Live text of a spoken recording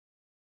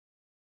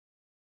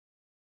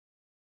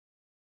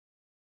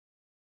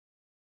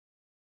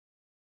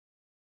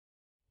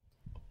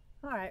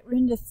All right, we're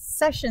into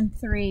session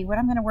 3. What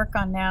I'm going to work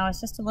on now is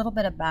just a little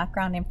bit of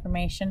background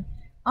information.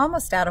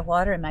 Almost out of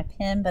water in my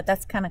pen, but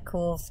that's kind of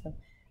cool. So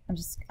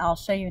I'll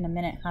show you in a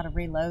minute how to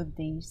reload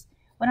these.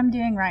 What I'm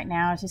doing right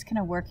now is just kind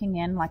of working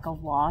in like a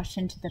wash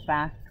into the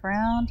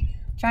background,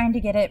 trying to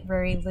get it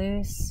very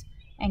loose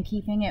and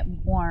keeping it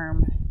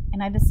warm.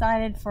 And I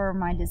decided for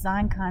my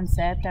design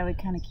concept, I would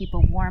kind of keep a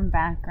warm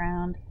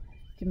background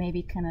to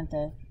maybe kind of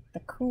the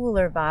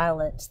cooler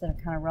violets that are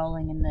kind of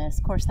rolling in this.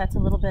 Of course, that's a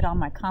little bit on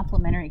my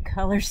complementary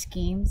color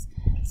schemes.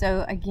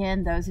 So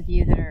again, those of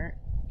you that are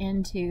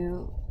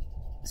into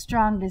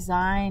strong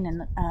design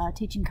and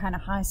teaching kind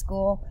of high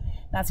school,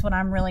 that's what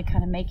I'm really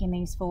kind of making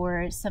these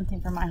for. It's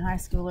something for my high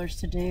schoolers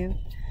to do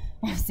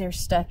as they're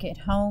stuck at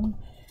home.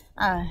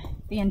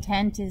 The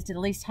intent is to at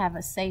least have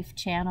a safe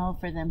channel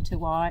for them to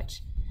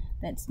watch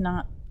that's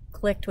not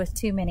clicked with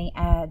too many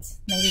ads.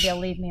 Maybe they'll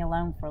leave me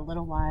alone for a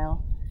little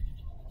while.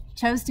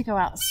 Chose to go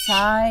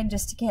outside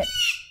just to get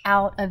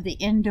out of the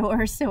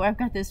indoors, so I've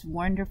got this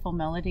wonderful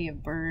melody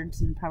of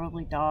birds and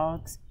probably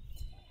dogs.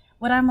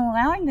 What I'm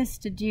allowing this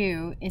to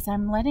do is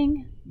I'm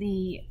letting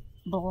the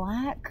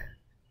black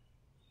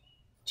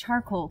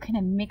charcoal kind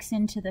of mix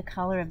into the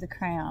color of the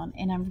crayon,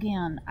 and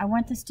again, I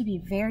want this to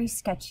be very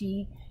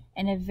sketchy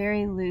and a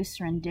very loose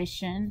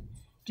rendition,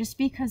 just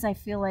because I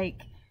feel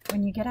like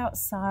when you get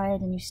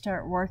outside and you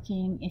start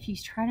working, if you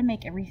try to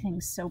make everything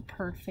so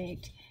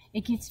perfect,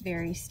 it gets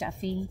very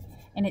stuffy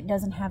and it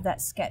doesn't have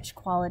that sketch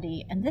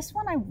quality. And this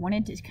one I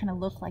wanted to kind of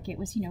look like it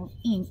was,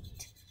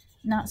 inked,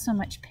 not so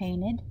much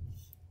painted.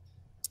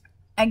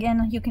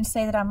 Again, you can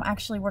say that I'm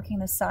actually working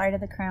the side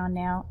of the crown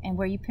now, and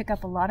where you pick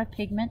up a lot of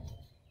pigment,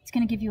 it's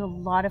going to give you a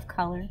lot of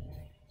color,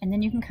 and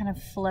then you can kind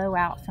of flow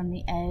out from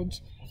the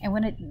edge. And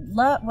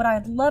what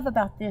I love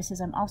about this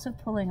is I'm also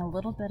pulling a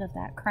little bit of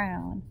that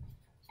crown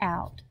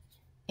out,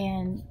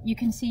 and you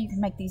can see you can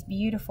make these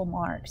beautiful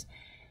marks.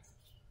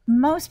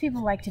 Most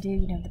people like to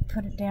do,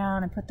 put it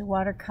down and put the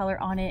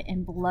watercolor on it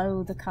and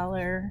blow the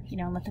color,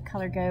 and let the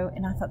color go.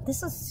 And I thought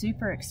this is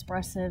super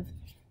expressive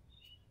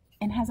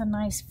and has a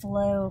nice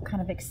flow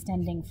kind of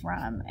extending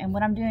from. And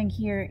what I'm doing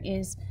here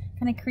is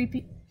kind of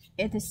creepy,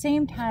 at the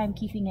same time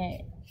keeping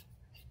it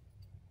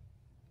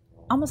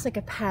almost like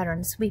a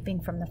pattern sweeping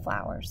from the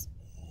flowers.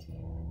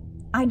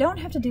 I don't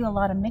have to do a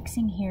lot of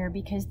mixing here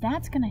because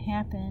that's going to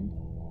happen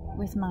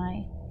with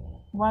my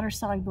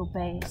water-soluble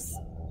base.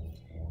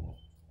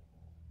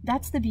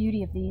 That's the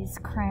beauty of these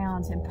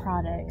crayons and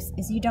products,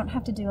 is you don't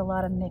have to do a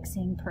lot of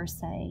mixing per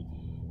se.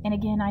 And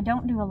again, I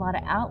don't do a lot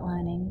of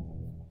outlining,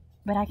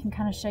 but I can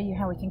kind of show you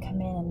how we can come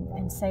in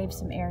and save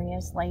some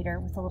areas later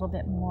with a little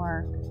bit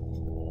more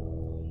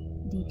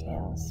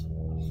details.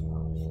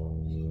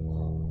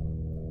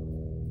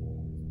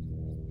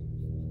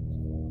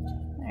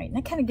 All right, and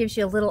that kind of gives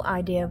you a little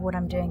idea of what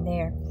I'm doing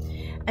there.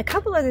 A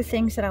couple other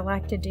things that I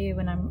like to do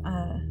when I'm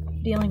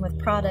dealing with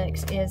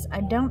products is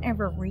I don't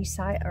ever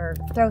recycle or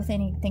throw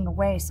anything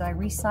away, so I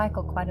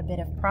recycle quite a bit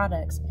of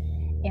products.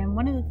 And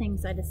one of the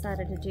things I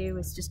decided to do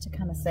is just to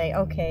kind of say,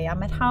 okay,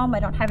 I'm at home, I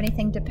don't have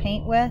anything to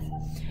paint with.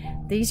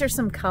 These are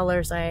some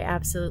colors I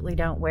absolutely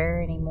don't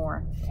wear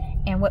anymore.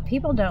 And what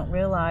people don't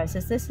realize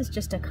is this is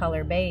just a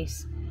color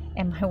base,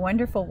 and my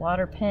wonderful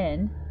water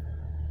pen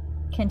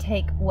can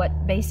take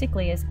what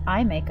basically is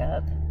eye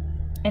makeup,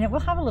 and it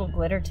will have a little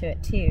glitter to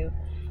it too,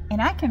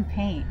 and I can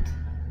paint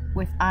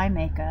with eye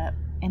makeup,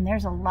 and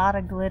there's a lot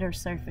of glitter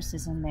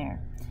surfaces in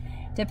there.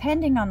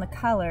 Depending on the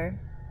color,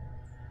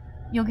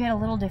 you'll get a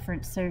little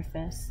different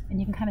surface, and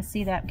you can kind of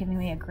see that giving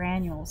me a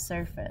granule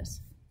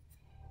surface.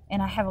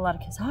 And I have a lot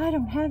of kids, oh, I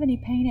don't have any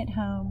paint at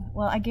home.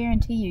 Well, I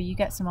guarantee you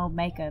got some old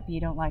makeup you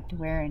don't like to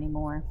wear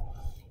anymore,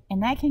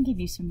 and that can give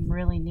you some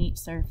really neat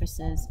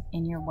surfaces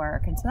in your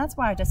work. And so that's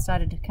why I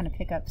decided to kind of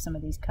pick up some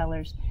of these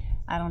colors.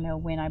 I don't know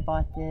when I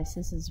bought this.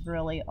 This is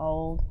really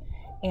old.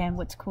 And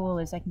what's cool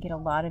is I can get a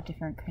lot of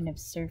different kind of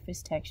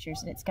surface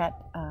textures, and it's got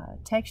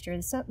texture.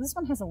 This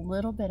one has a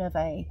little bit of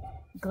a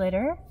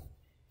glitter,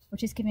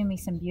 which is giving me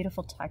some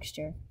beautiful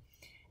texture.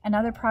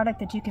 Another product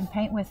that you can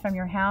paint with from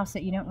your house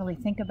that you don't really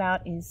think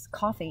about is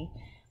coffee.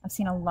 I've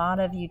seen a lot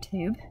of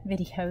YouTube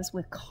videos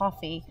with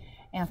coffee,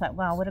 and I thought,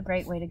 wow, what a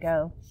great way to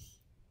go.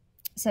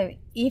 So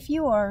if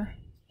you are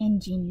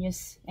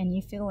ingenious and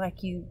you feel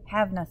like you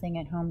have nothing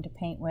at home to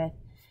paint with,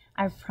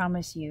 I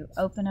promise you,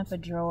 open up a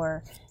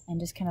drawer and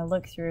just kind of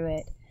look through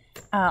it.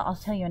 I'll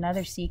tell you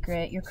another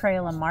secret. Your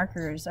Crayola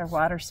markers are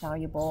water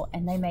soluble,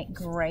 and they make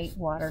great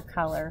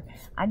watercolor.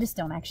 I just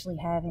don't actually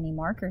have any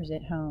markers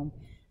at home.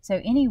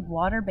 So any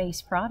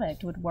water-based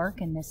product would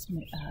work in this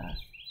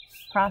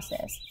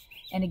process.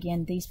 And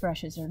again, these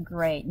brushes are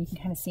great. You can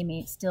kind of see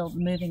me still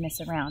moving this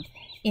around.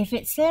 If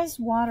it says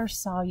water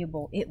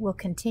soluble, it will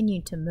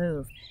continue to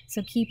move.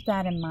 So keep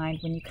that in mind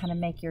when you kind of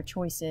make your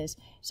choices.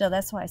 So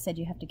that's why I said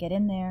you have to get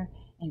in there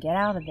and get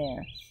out of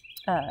there.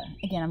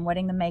 Again, I'm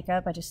wetting the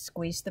makeup. I just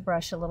squeezed the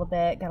brush a little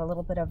bit, got a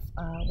little bit of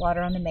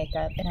water on the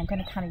makeup, and I'm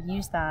going to kind of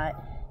use that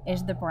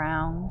as the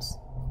browns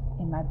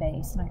in my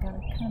base. And I got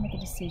to kind of make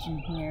a decision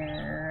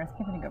here. I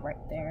think I'm going to go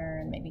right there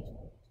and maybe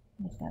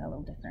make that a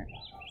little different.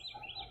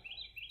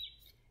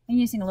 I'm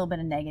using a little bit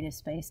of negative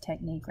space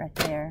technique right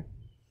there.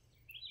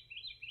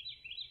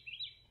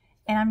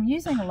 And I'm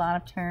using a lot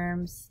of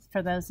terms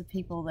for those of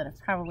people that have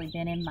probably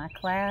been in my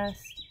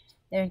class.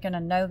 They're going to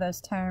know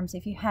those terms.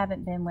 If you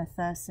haven't been with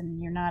us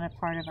and you're not a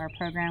part of our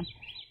program,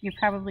 you're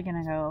probably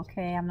going to go,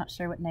 okay, I'm not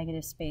sure what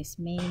negative space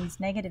means.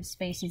 Negative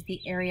space is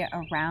the area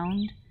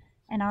around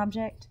an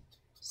object.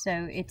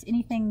 So it's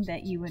anything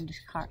that you would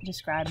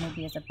describe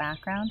maybe as a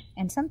background.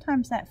 And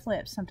sometimes that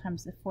flips.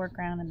 Sometimes the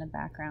foreground and the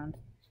background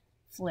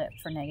flip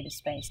for negative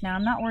space. Now,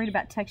 I'm not worried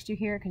about texture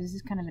here because this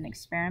is kind of an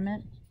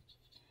experiment.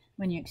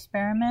 When you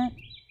experiment,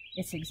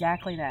 it's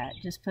exactly that.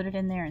 Just put it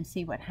in there and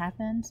see what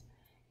happens,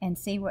 and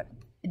see what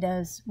it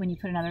does when you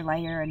put another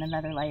layer and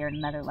another layer and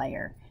another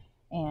layer.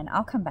 And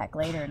I'll come back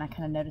later and I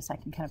kind of notice I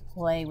can kind of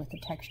play with the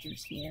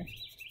textures here.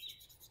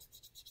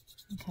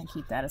 And kind of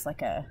keep that as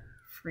like a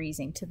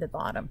freezing to the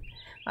bottom.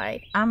 All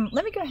right,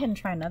 let me go ahead and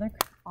try another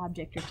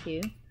object or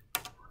two.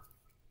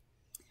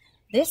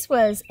 This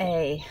was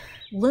a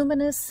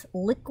luminous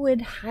liquid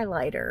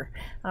highlighter.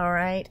 All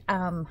right,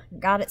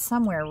 got it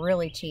somewhere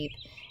really cheap,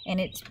 and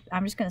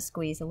I'm just going to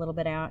squeeze a little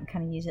bit out and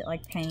kind of use it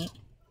like paint,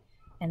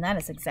 and that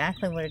is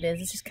exactly what it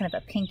is. It's just kind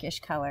of a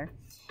pinkish color,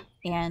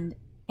 and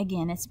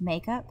again, it's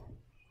makeup,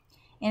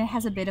 and it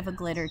has a bit of a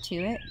glitter to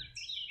it,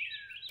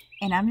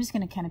 and I'm just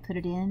going to kind of put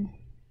it in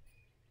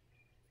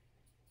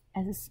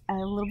as a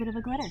little bit of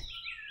a glitter.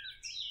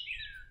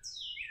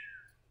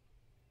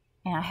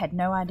 And I had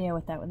no idea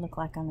what that would look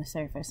like on the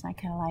surface, and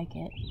I kind of like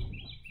it.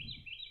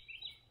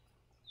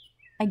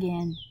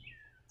 Again,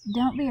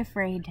 don't be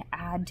afraid to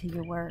add to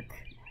your work.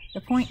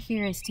 The point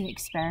here is to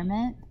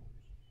experiment,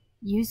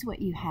 use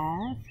what you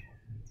have,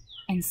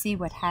 and see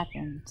what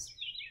happens.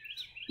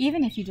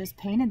 Even if you just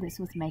painted this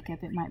with makeup,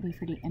 it might be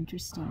pretty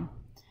interesting.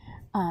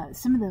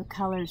 Some of the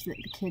colors that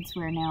the kids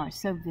wear now are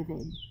so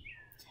vivid.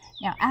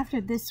 Now, after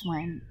this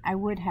one, I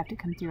would have to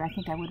come through. I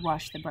think I would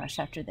wash the brush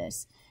after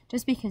this,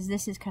 just because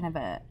this is kind of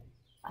a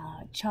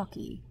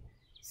chalky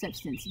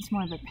substance. It's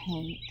more of a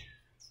paint.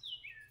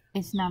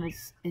 It's not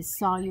as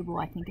soluble,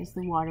 I think, as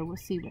the water. We'll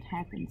see what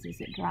happens as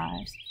it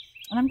dries.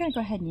 And I'm going to go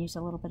ahead and use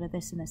a little bit of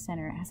this in the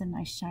center. It has a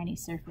nice shiny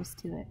surface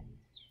to it.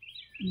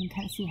 You can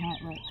kind of see how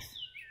it looks.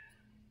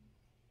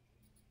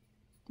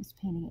 Just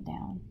painting it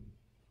down.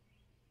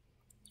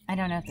 I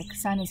don't know if the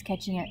sun is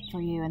catching it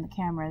for you in the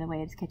camera the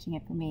way it's catching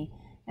it for me.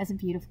 It has a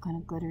beautiful kind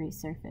of glittery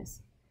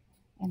surface.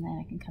 And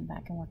then I can come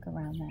back and work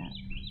around that.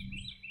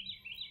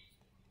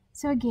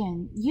 So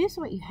again, use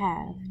what you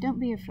have. Don't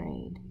be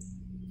afraid.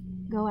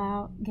 Go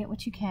out, get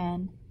what you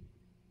can,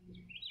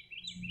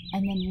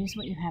 and then use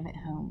what you have at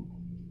home.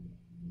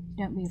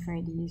 Don't be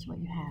afraid to use what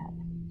you have.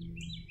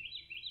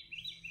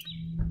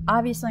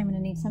 Obviously, I'm going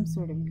to need some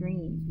sort of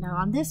green. Now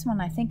on this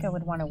one, I think I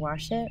would want to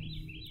wash it.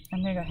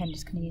 I'm going to go ahead and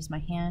just kind of use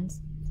my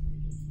hands,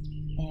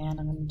 and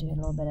I'm going to do a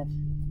little bit of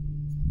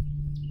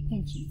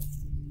pinching.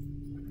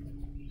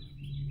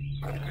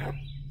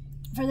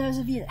 For those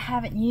of you that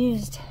haven't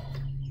used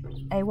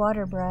a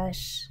water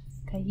brush,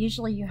 okay,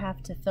 usually you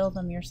have to fill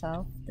them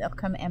yourself. They'll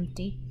come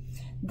empty.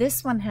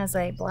 This one has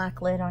a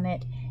black lid on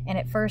it, and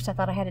at first I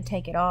thought I had to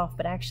take it off,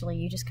 but actually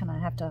you just kind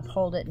of have to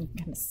hold it and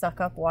kind of suck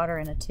up water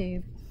in a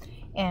tube.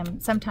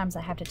 And sometimes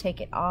I have to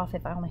take it off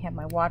if I only have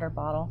my water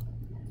bottle.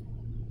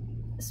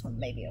 This one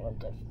may be a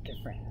little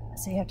different.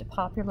 So you have to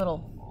pop your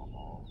little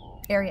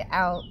area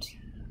out,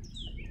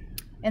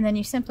 and then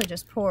you simply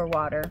just pour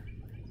water.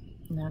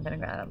 Now I'm going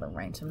to go out of the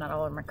rain so I'm not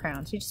all over my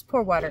crown. So you just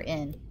pour water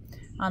in.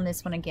 On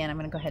this one again, I'm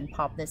going to go ahead and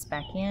pop this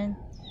back in.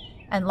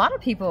 And a lot of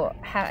people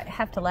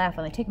have to laugh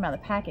when they take them out of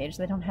the package.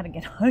 They don't know how to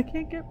get, I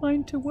can't get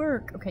mine to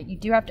work. Okay, you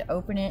do have to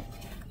open it,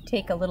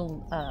 take a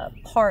little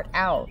part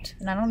out.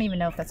 And I don't even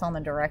know if that's on the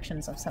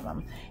directions of some of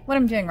them. What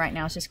I'm doing right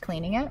now is just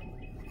cleaning it.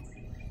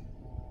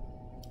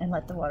 And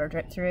let the water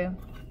drip through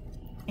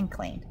and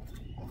clean.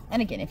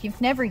 And again, if you've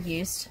never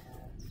used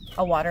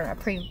a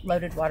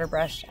pre-loaded water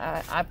brush,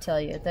 I'll tell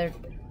you,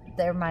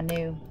 they're my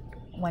new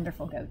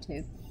wonderful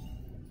go-to.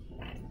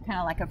 Kind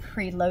of like a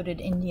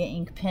pre-loaded India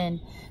ink pen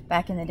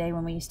back in the day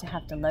when we used to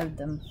have to load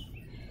them.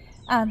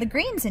 The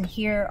greens in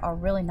here are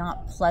really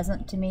not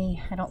pleasant to me.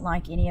 I don't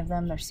like any of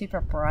them. They're super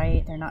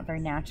bright. They're not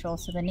very natural.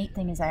 So the neat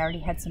thing is I already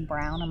had some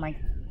brown on my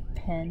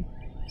pen.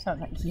 So I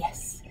was like,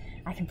 yes,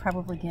 I can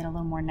probably get a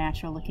little more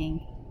natural looking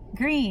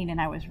green.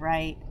 And I was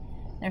right.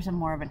 There's a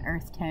more of an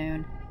earth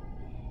tone.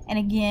 And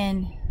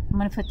again, I'm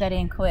going to put that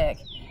in quick.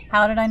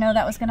 How did I know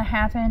that was going to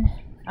happen?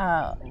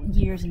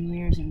 Years and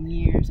years and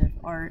years of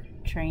art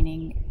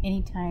training.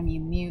 Anytime you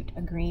mute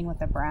a green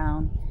with a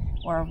brown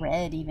or a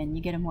red even,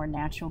 you get a more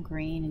natural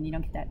green and you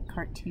don't get that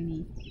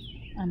cartoony,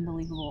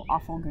 unbelievable,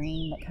 awful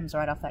green that comes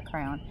right off that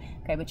crown.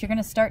 Okay, but you're going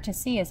to start to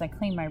see as I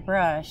clean my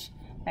brush,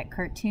 that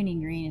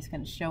cartoony green is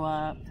going to show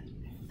up.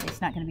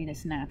 It's not going to be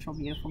this natural,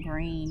 beautiful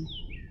green.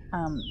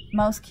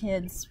 Most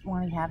kids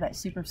want to have that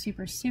super,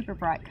 super, super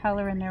bright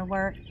color in their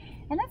work,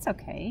 and that's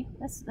okay.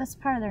 That's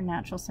part of their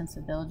natural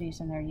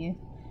sensibilities in their youth.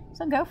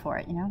 So go for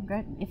it, you know.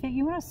 If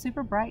you want a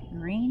super bright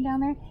green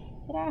down there,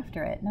 get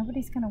after it.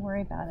 Nobody's going to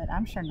worry about it.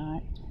 I'm sure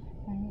not.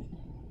 All right.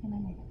 Can I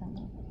make that a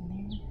little bit in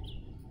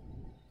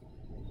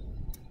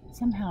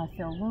Somehow I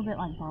feel a little bit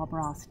like Bob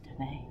Ross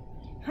today.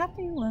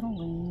 Happy little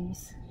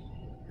leaves.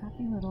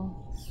 Happy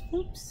little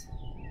swoops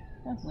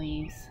of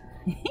leaves.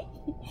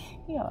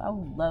 Yeah, I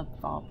love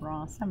Bob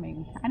Ross. I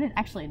mean, I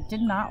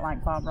did not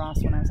like Bob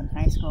Ross when I was in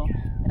high school,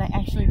 but I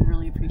actually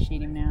really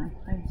appreciate him now.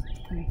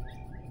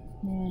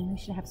 Man, we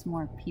should have some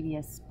more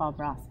PBS Bob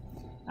Ross.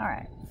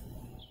 Alright.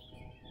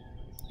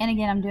 And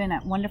again, I'm doing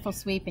that wonderful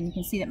sweep, and you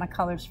can see that my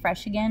color's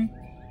fresh again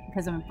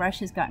because my brush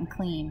has gotten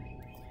clean.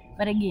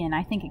 But again,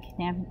 I think a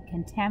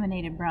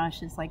contaminated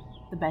brush is like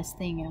the best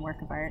thing in a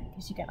work of art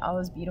because you got all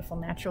those beautiful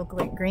natural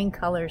green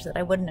colors that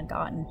I wouldn't have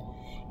gotten.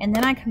 And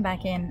then I come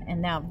back in,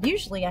 and now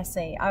usually I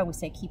always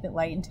say keep it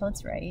light until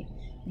it's right.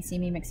 You see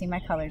me mixing my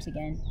colors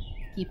again.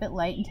 Keep it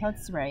light until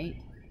it's right.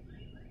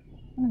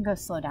 I'm going to go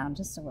slow down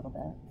just a little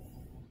bit.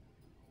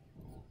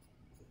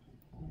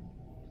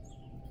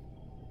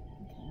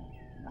 Okay,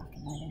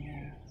 rocking that in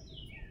there.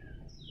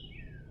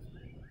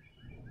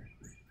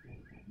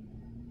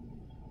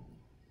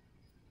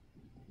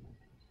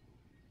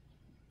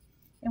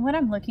 And what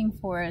I'm looking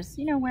for is,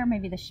 you know, where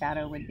maybe the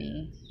shadow would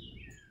be.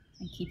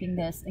 And keeping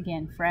this,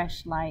 again,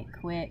 fresh, light,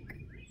 quick,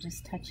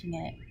 just touching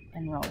it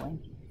and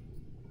rolling.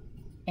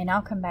 And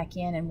I'll come back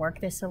in and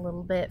work this a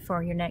little bit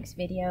for your next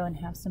video and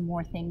have some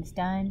more things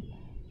done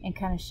and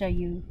kind of show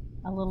you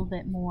a little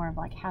bit more of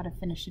like how to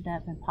finish it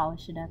up and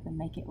polish it up and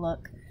make it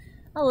look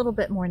a little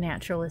bit more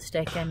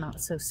naturalistic and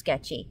not so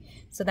sketchy.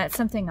 So that's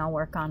something I'll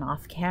work on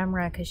off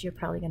camera because you're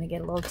probably going to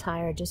get a little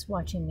tired just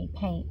watching me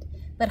paint.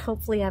 But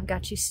hopefully I've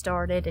got you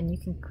started and you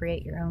can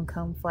create your own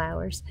comb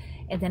flowers.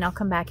 And then I'll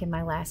come back in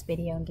my last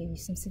video and give you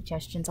some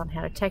suggestions on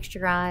how to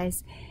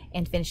texturize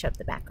and finish up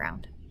the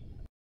background.